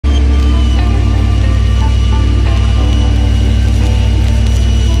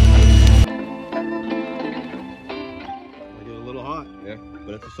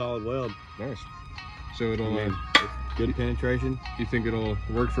solid weld. Nice. So it'll Good penetration. you think it'll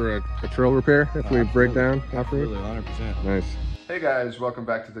work for a trail repair if we break down afterwards? Absolutely, 100%. Nice. Hey guys, welcome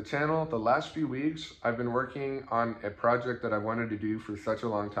back to the channel. The last few weeks I've been working on a project that I wanted to do for such a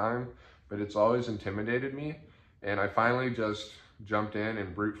long time, but it's always intimidated me, and I finally just jumped in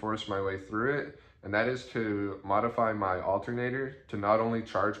and brute forced my way through it, and that is to modify my alternator to not only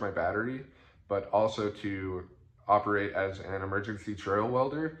charge my battery but also to operate as an emergency trail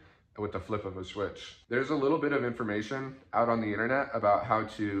welder with the flip of a switch. There's a little bit of information out on the internet about how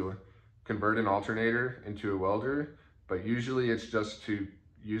to convert an alternator into a welder, but usually it's just to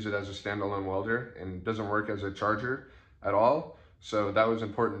use it as a standalone welder and doesn't work as a charger at all. So that was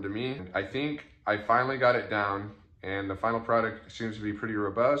important to me. I think I finally got it down, and the final product seems to be pretty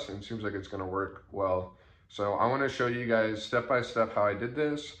robust and seems like it's gonna work well. So I wanna show you guys step by step how I did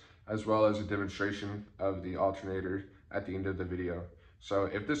this, as well as a demonstration of the alternator at the end of the video. So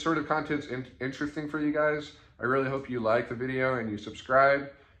if this sort of content's interesting for you guys, I really hope you like the video and you subscribe.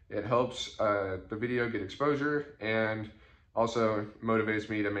 It helps the video get exposure and also motivates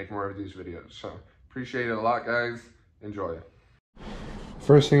me to make more of these videos. So appreciate it a lot, guys. Enjoy.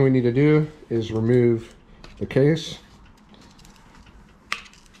 First thing we need to do is remove the case.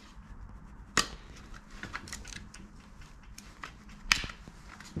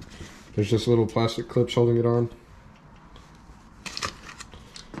 There's just little plastic clips holding it on.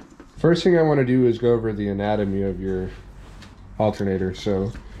 First thing I want to do is go over the anatomy of your alternator.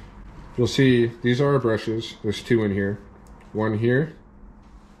 So you'll see these are our brushes. There's two in here. One here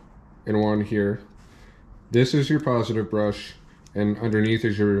and one here. This is your positive brush, and underneath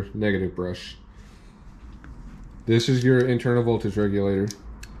is your negative brush. This is your internal voltage regulator.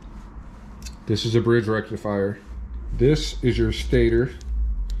 This is a bridge rectifier. This is your stator,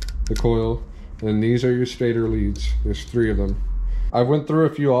 the coil, and these are your stator leads. There's three of them. I went through a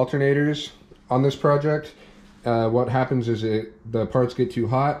few alternators on this project. What happens is the parts get too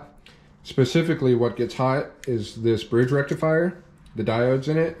hot. Specifically, what gets hot is this bridge rectifier, the diodes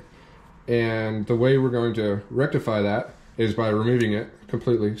in it, and the way we're going to rectify that is by removing it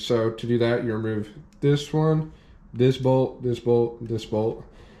completely. So to do that, you remove this one, this bolt, this bolt, this bolt,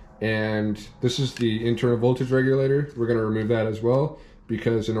 and this is the internal voltage regulator. We're going to remove that as well,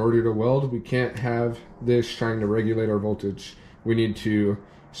 because in order to weld, we can't have this trying to regulate our voltage. We need to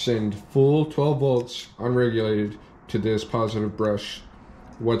send full 12 volts unregulated to this positive brush.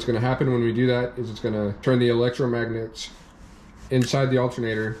 What's going to happen when we do that is it's going to turn the electromagnets inside the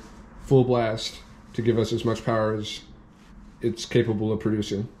alternator full blast to give us as much power as it's capable of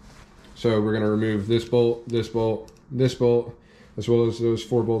producing. So we're going to remove this bolt, this bolt, this bolt, as well as those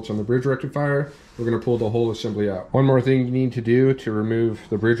 4 bolts on the bridge rectifier. We're going to pull the whole assembly out. One more thing you need to do to remove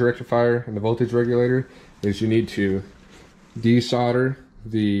the bridge rectifier and the voltage regulator is you need to desolder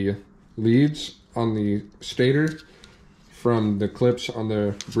the leads on the stator from the clips on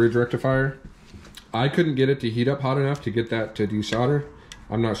the bridge rectifier. I couldn't get it to heat up hot enough to get that to desolder.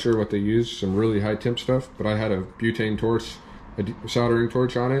 I'm not sure what they use, some really high temp stuff, but I had a butane torch, a soldering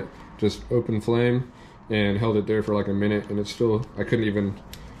torch on it, just open flame, and held it there for like a minute, and it's still, I couldn't even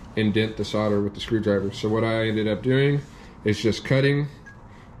indent the solder with the screwdriver. So what I ended up doing is just cutting,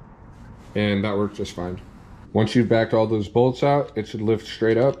 and that worked just fine. Once you've backed all those bolts out, it should lift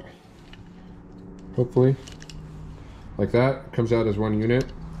straight up, hopefully, like that. It comes out as one unit,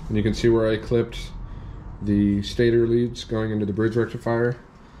 and you can see where I clipped the stator leads going into the bridge rectifier.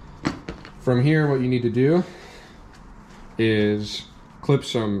 From here, what you need to do is clip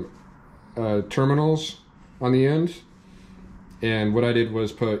some terminals on the end, and what I did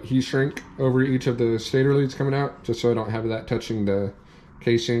was put heat shrink over each of the stator leads coming out, just so I don't have that touching the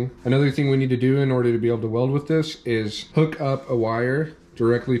casing. Another thing we need to do in order to be able to weld with this is hook up a wire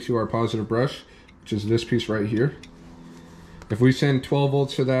directly to our positive brush, which is this piece right here. If we send 12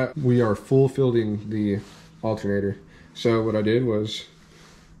 volts to that, we are full fielding the alternator. So what I did was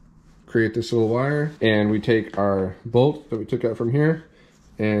create this little wire, and we take our bolt that we took out from here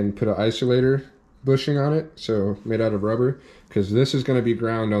and put an isolator bushing on it, so made out of rubber, because this is going to be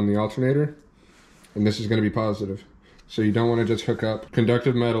ground on the alternator and this is going to be positive. So you don't want to just hook up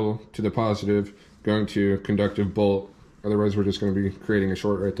conductive metal to the positive going to conductive bolt, otherwise we're just going to be creating a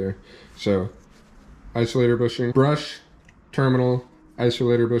short right there. So isolator bushing, brush, terminal,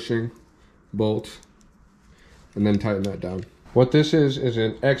 isolator bushing, bolt, and then tighten that down. What this is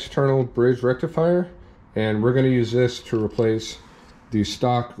an external bridge rectifier, and we're going to use this to replace the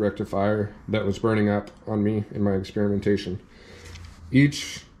stock rectifier that was burning up on me in my experimentation.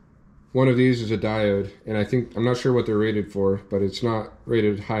 Each one of these is a diode, and I'm not sure what they're rated for, but it's not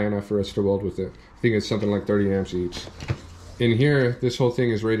rated high enough for us to weld with it. I think it's something like 30 amps each. in here, this whole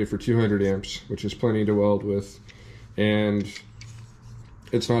thing is rated for 200 amps, which is plenty to weld with, and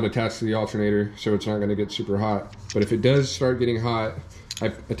it's not attached to the alternator, so it's not going to get super hot. But if it does start getting hot,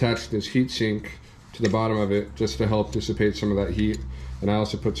 I've attached this heat sink to the bottom of it just to help dissipate some of that heat, and I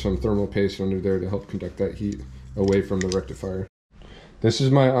also put some thermal paste under there to help conduct that heat away from the rectifier. This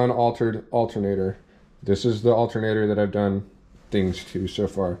is my unaltered alternator. This is the alternator that I've done things to so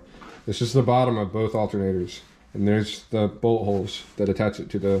far. This is the bottom of both alternators, and there's the bolt holes that attach it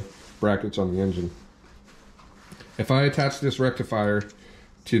to the brackets on the engine. If I attach this rectifier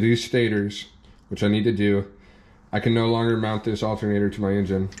to these stators, which I need to do, I can no longer mount this alternator to my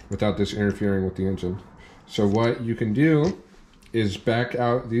engine without this interfering with the engine. So what you can do is back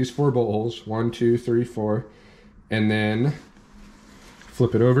out these 4 bolt holes, 1, 2, 3, 4, and then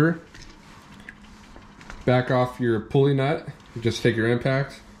flip it over, back off your pulley nut, just take your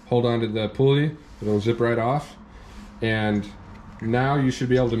impact, hold on to the pulley, it'll zip right off, and now you should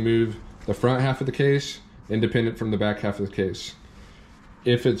be able to move the front half of the case independent from the back half of the case.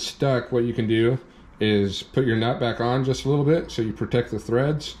 If it's stuck, what you can do is put your nut back on just a little bit so you protect the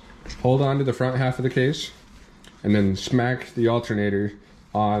threads, hold on to the front half of the case, and then smack the alternator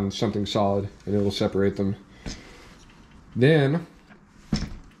on something solid and it will separate them. Then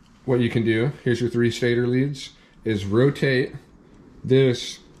what you can do, here's your 3 stator leads, is rotate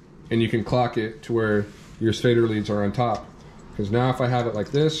this and you can clock it to where your stator leads are on top. Because now if I have it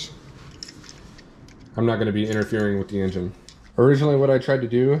like this, I'm not going to be interfering with the engine. Originally what I tried to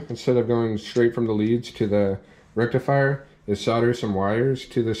do, instead of going straight from the leads to the rectifier, is solder some wires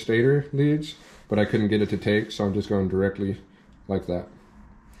to the stator leads, but I couldn't get it to take, so I'm just going directly like that.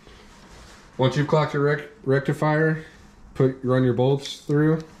 Once you've clocked your rectifier, run your bolts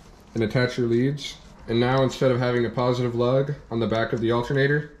through and attach your leads. And now instead of having a positive lug on the back of the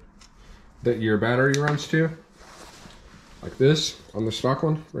alternator that your battery runs to, like this on the stock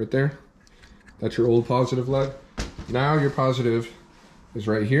one right there, that's your old positive lug. Now your positive is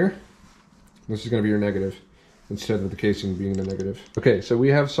right here. This is going to be your negative instead of the casing being the negative. Okay, so we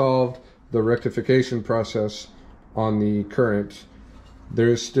have solved the rectification process on the current. There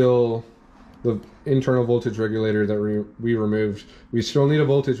is still the internal voltage regulator that we removed. We still need a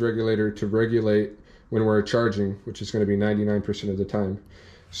voltage regulator to regulate when we're charging, which is going to be 99% of the time.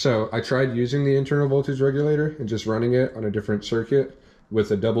 So I tried using the internal voltage regulator and just running it on a different circuit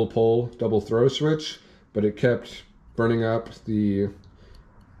with a double pole, double throw switch, but it kept burning up the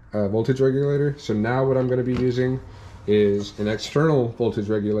voltage regulator. So now what I'm going to be using is an external voltage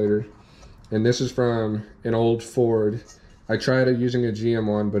regulator, and this is from an old Ford. I tried using a GM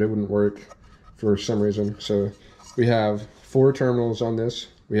one, but it wouldn't work for some reason. So we have 4 terminals on this.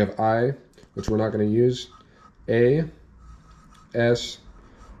 We have I, which we're not going to use, A, S,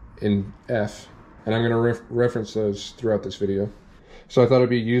 and F, and I'm going to reference those throughout this video. So I thought it'd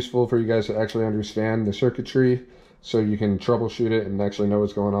be useful for you guys to actually understand the circuitry so you can troubleshoot it and actually know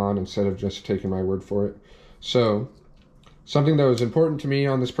what's going on instead of just taking my word for it. So something that was important to me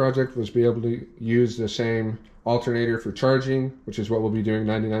on this project was be able to use the same alternator for charging, which is what we'll be doing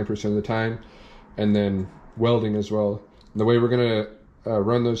 99% of the time, and then welding as well. And the way we're going to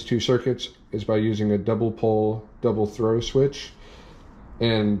run those 2 circuits is by using a double pole, double throw switch.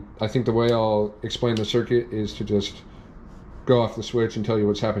 And I think the way I'll explain the circuit is to just go off the switch and tell you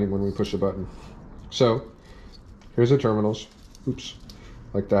what's happening when we push the button. So here's the terminals, oops,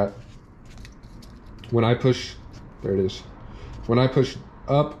 like that. When I push, there it is. When I push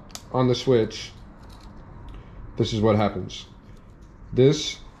up on the switch, this is what happens.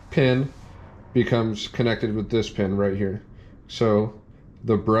 This pin becomes connected with this pin right here. So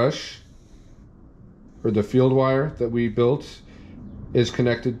the brush or the field wire that we built is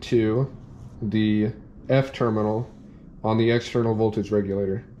connected to the F terminal on the external voltage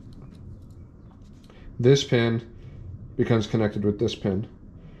regulator. This pin becomes connected with this pin.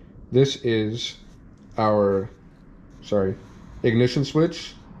 This is our, ignition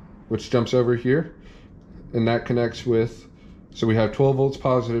switch, which jumps over here, and that connects with, so we have 12 volts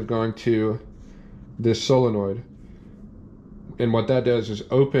positive going to this solenoid. And what that does is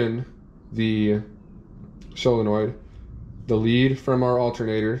open the solenoid, the lead from our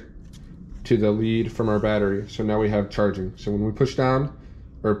alternator to the lead from our battery. So now we have charging. So when we push down,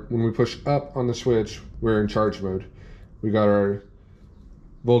 or when we push up on the switch, we're in charge mode. We got our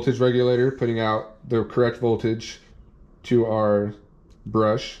voltage regulator putting out the correct voltage to our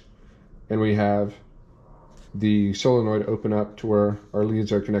brush, and we have the solenoid open up to where our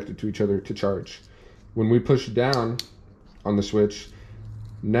leads are connected to each other to charge. When we push down on the switch,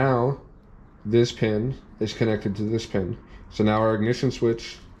 now this pin is connected to this pin. So now our ignition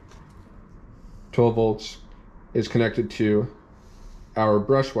switch, 12 volts, is connected to our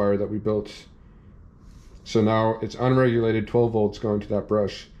brush wire that we built. So now it's unregulated 12 volts going to that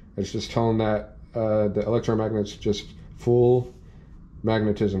brush. It's just telling that the electromagnet's just full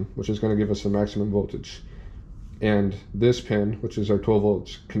magnetism, which is going to give us the maximum voltage. And this pin, which is our 12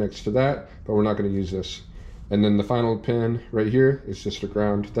 volts, connects to that, but we're not going to use this. And then the final pin right here is just a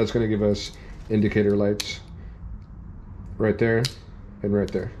ground. That's going to give us indicator lights right there and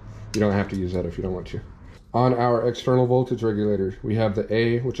right there. You don't have to use that if you don't want to. On our external voltage regulator, we have the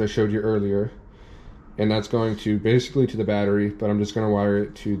A, which I showed you earlier, and that's going to basically to the battery, but I'm just going to wire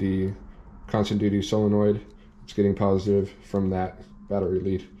it to the constant duty solenoid. It's getting positive from that battery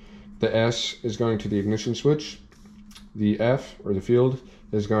lead. The S is going to the ignition switch. The F, or the field,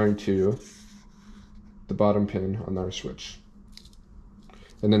 is going to the bottom pin on our switch.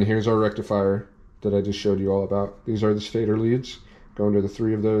 And then here's our rectifier that I just showed you all about. These are the stator leads, going to the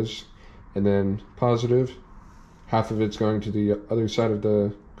 3 of those. And then positive, half of it's going to the other side of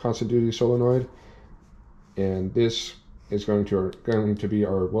the constant duty solenoid. And this is going to be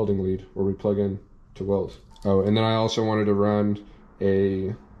our welding lead, where we plug in to weld. Oh, and then I also wanted to run a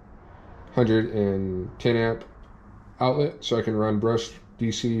 110 amp outlet so I can run brushed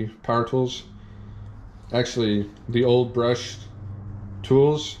DC power tools. Actually, the old brushed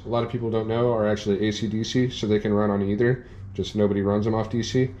tools, a lot of people don't know, are actually AC/DC, so they can run on either. Just nobody runs them off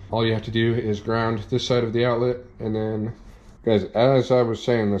DC. All you have to do is ground this side of the outlet, and then, guys, as I was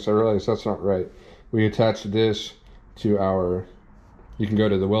saying this, I realized that's not right. We attach this to our, you can go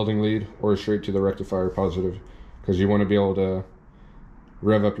to the welding lead or straight to the rectifier positive, because you want to be able to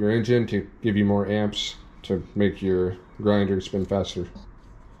rev up your engine to give you more amps to make your grinder spin faster.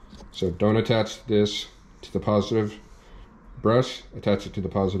 So don't attach this to the positive brush, attach it to the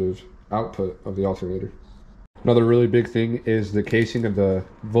positive output of the alternator. Another really big thing is the casing of the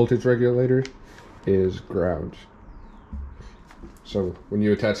voltage regulator is ground. So when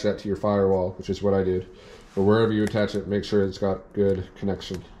you attach that to your firewall, which is what I did, or wherever you attach it, make sure it's got good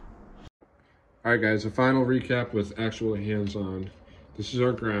connection. All right, guys, a final recap with actual hands-on. This is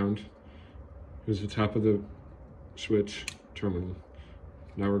our ground. Here's the top of the switch terminal.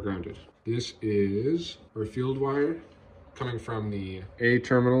 Now we're grounded. This is our field wire coming from the A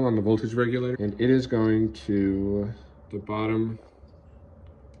terminal on the voltage regulator, and it is going to the bottom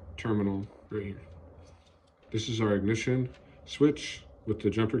terminal right here. This is our ignition switch with the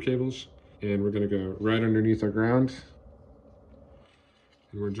jumper cables, and we're going to go right underneath our ground,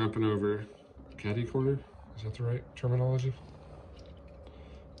 and we're jumping over caddy corner. Is that the right terminology?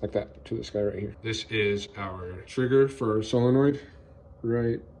 Like that, to this guy right here. This is our trigger for our solenoid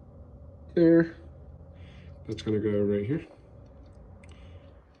right there. That's going to go right here.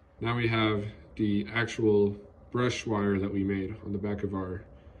 Now we have the actual brush wire that we made on the back of our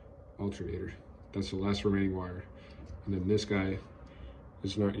alternator. That's the last remaining wire. And then this guy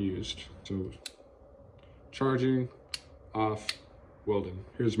is not used. So charging, off, welding.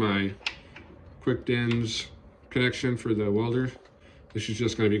 Here's my quick DIMS connection for the welder. This is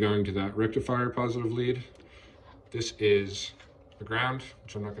just going to be going to that rectifier positive lead. This is the ground,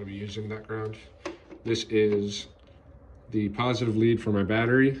 which I'm not going to be using that ground. This is the positive lead for my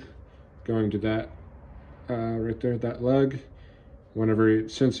battery, going to that right there, that lug. Whenever it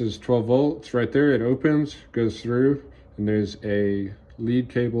senses 12 volts right there, it opens, goes through, and there's a lead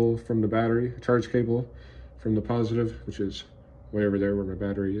cable from the battery, a charge cable from the positive, which is way over there where my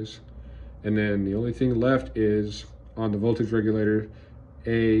battery is. And then the only thing left is on the voltage regulator.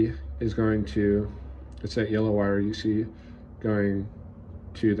 A is going to, it's that yellow wire you see going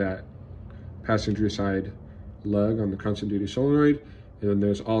to that passenger side lug on the constant duty solenoid. And then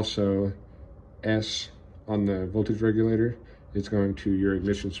there's also S on the voltage regulator. It's going to your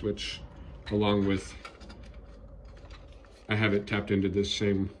ignition switch, along with, I have it tapped into this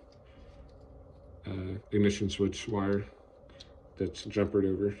same ignition switch wire that's jumpered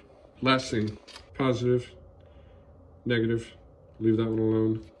over. Last thing, positive, negative, leave that one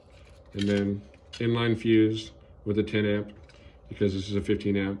alone. And then inline fuse with a 10 amp, because this is a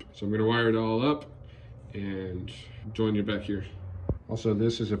 15 amp. So I'm gonna wire it all up and join you back here. Also,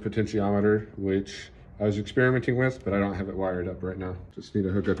 this is a potentiometer, which I was experimenting with, but I don't have it wired up right now. Just need to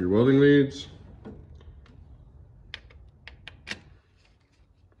hook up your welding leads.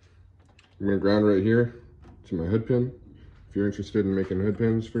 I'm gonna ground right here to my hood pin. If you're interested in making hood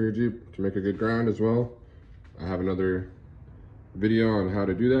pins for your Jeep to make a good ground as well, I have another video on how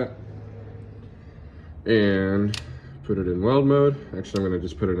to do that. And put it in weld mode. Actually, I'm gonna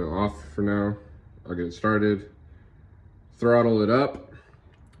just put it in off for now. I'll get it started, throttle it up,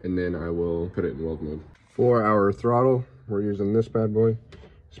 and then I will put it in weld mode. For our throttle, we're using this bad boy.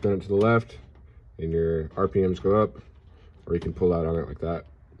 Spin it to the left, and your RPMs go up, or you can pull out on it like that.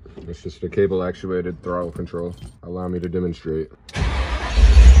 It's just a cable actuated throttle control. Allow me to demonstrate.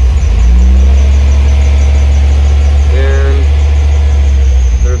 And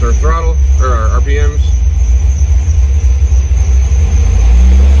there's our throttle, or our RPMs.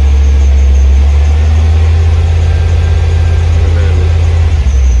 And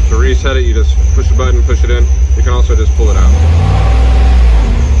then to reset it, you just push the button, push it in. You can also just pull it out.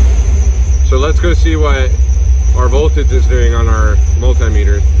 So let's go see what our voltage is doing on our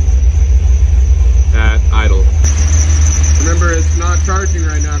multimeter at idle. Remember, it's not charging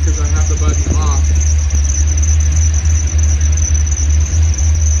right now because I have the button off.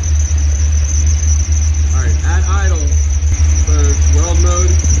 Alright, at idle, so weld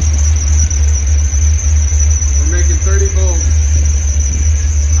mode, we're making 30 volts.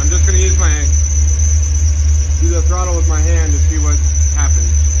 I'm just going to use the throttle with my hand to see what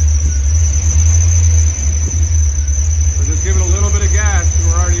happens. So just give it a little bit of gas, and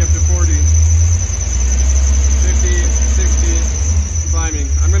we're already up to 40. 50, 60, climbing.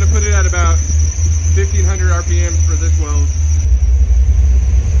 I'm going to put it at about 1500 RPMs for this weld.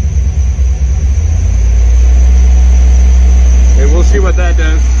 And we'll see what that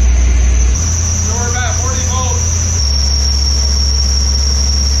does. So we're about 40 volts.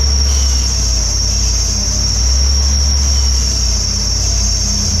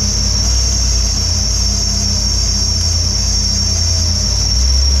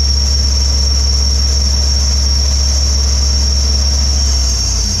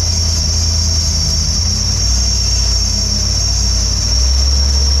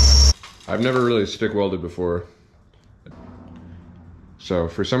 I've never really stick welded before. So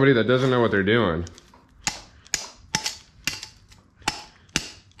for somebody that doesn't know what they're doing,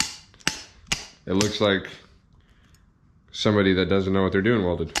 it looks like somebody that doesn't know what they're doing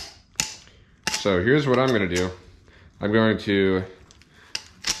welded. So here's what I'm gonna do. I'm going to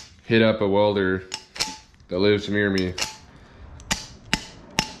hit up a welder that lives near me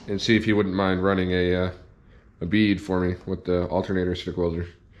and see if he wouldn't mind running a bead for me with the alternator stick welder.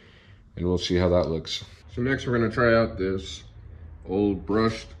 And we'll see how that looks. So next we're gonna try out this old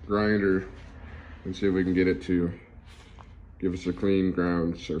brushed grinder and see if we can get it to give us a clean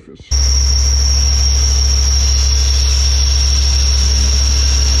ground surface.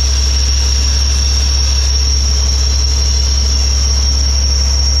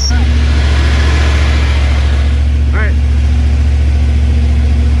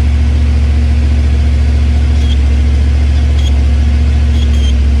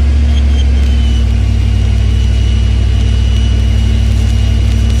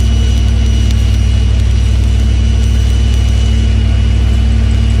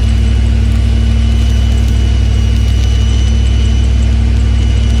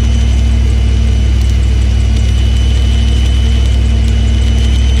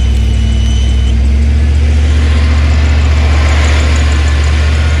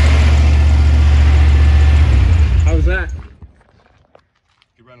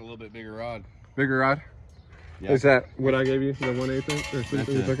 Bigger rod? Yeah. Is that what I gave you? The 1/8 thing? Or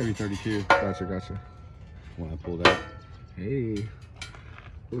 332. Gotcha. When I pulled out. Hey.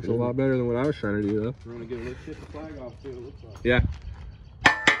 Looks a lot better than what I was trying to do though. We're gonna get a tip the flag off too, it looks like. Yeah.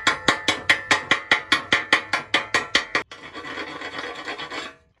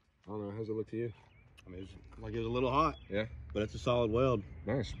 I don't know, how's it look to you? I mean, it's like it was a little hot. Yeah. But it's a solid weld.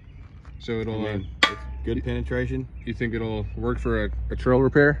 Nice. So it'll, it's good penetration. You think it'll work for a trail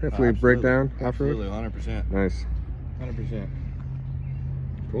repair if we break down afterwards? Absolutely, 100%. Nice. 100%.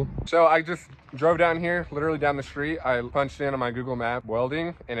 Cool. So I just drove down here, literally down the street. I punched in on my Google map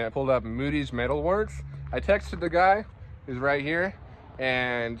welding and it pulled up Moody's Metal Works. I texted the guy who's right here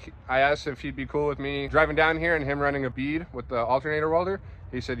and I asked if he'd be cool with me driving down here and him running a bead with the alternator welder.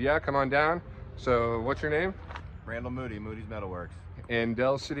 He said, yeah, come on down. So what's your name? Randall Moody, Moody's Metal Works. In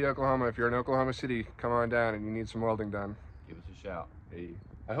Del City, Oklahoma. If you're in Oklahoma City, come on down and you need some welding done. Give us a shout. Hey.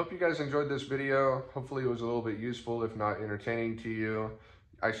 I hope you guys enjoyed this video. Hopefully it was a little bit useful, if not entertaining to you.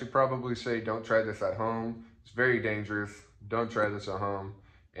 I should probably say don't try this at home. It's very dangerous. Don't try this at home.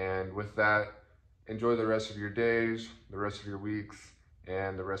 And with that, enjoy the rest of your days, the rest of your weeks,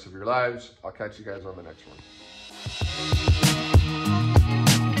 and the rest of your lives. I'll catch you guys on the next one.